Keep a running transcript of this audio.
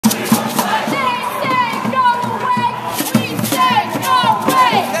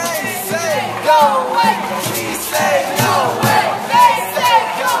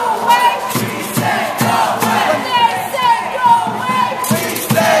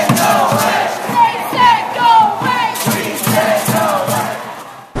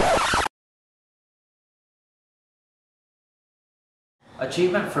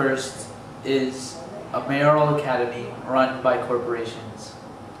Achievement First is a mayoral academy run by corporations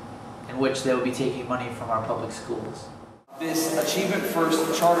in which they will be taking money from our public schools. This Achievement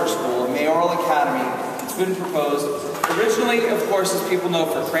First charter school, a mayoral academy, it's been proposed originally, of course, as people know,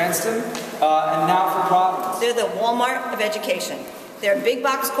 for Cranston, and now for Providence. They're the Walmart of education. They're a big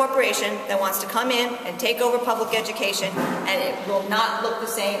box corporation that wants to come in and take over public education, and it will not look the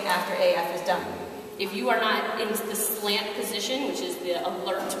same after AF is done. If you are not in the slant position, which is the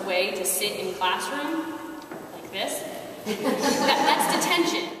alert way to sit in classroom, like this, that's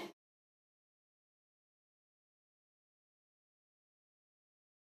detention.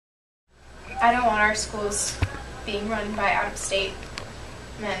 I don't want our schools being run by out-of-state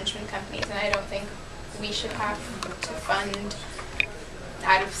management companies, and I don't think we should have to fund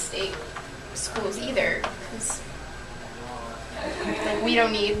out-of-state schools either, because like, we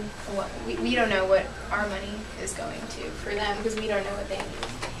don't know what our money is going to for them, because we don't know what they need.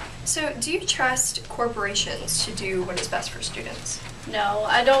 So, do you trust corporations to do what is best for students? No,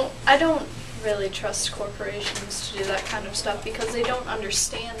 I don't really trust corporations to do that kind of stuff because they don't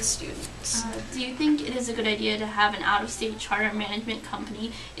understand students. Do you think it is a good idea to have an out-of-state charter management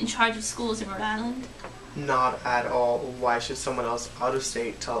company in charge of schools in Rhode Island? Not at all. Why should someone else out of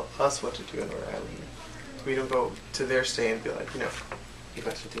state tell us what to do in Rhode Island? We don't go to their state and be like, you know, you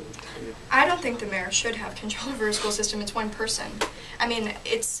guys should do it. I don't think the mayor should have control over a school system. It's one person. I mean,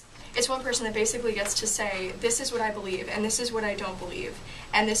 it's one person that basically gets to say, this is what I believe, and this is what I don't believe,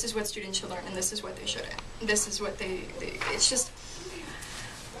 and this is what students should learn, and this is what they shouldn't. This is what it's just,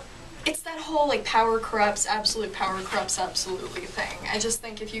 it's that whole, like, power corrupts absolutely thing. I just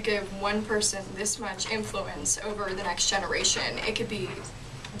think if you give one person this much influence over the next generation, it could be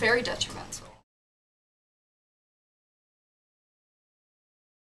very detrimental.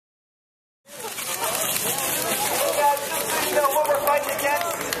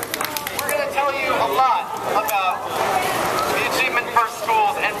 A lot about the Achievement First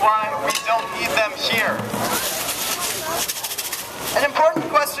schools and why we don't need them here. An important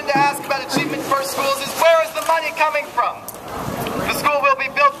question to ask about Achievement First schools is, where is the money coming from? The school will be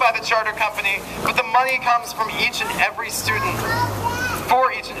built by the charter company, but the money comes from each and every student.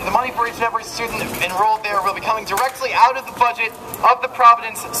 The money for each and every student enrolled there will be coming directly out of the budget of the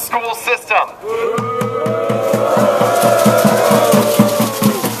Providence school system.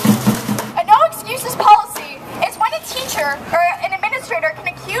 Or an administrator can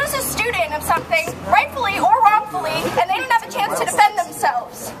accuse a student of something, rightfully or wrongfully, and they don't have a chance to defend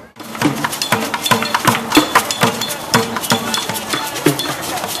themselves.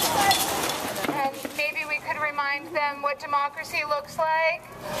 And maybe we could remind them what democracy looks like.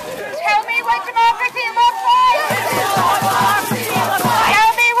 Tell me what democracy looks like!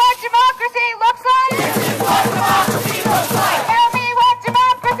 Tell me what democracy looks like! Tell me what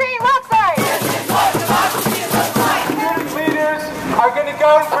democracy looks like! Are going to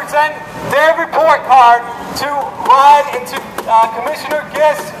go and present their report card to Rod and to Commissioner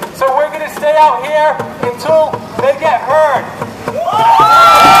Gist, so we're going to stay out here until they get heard.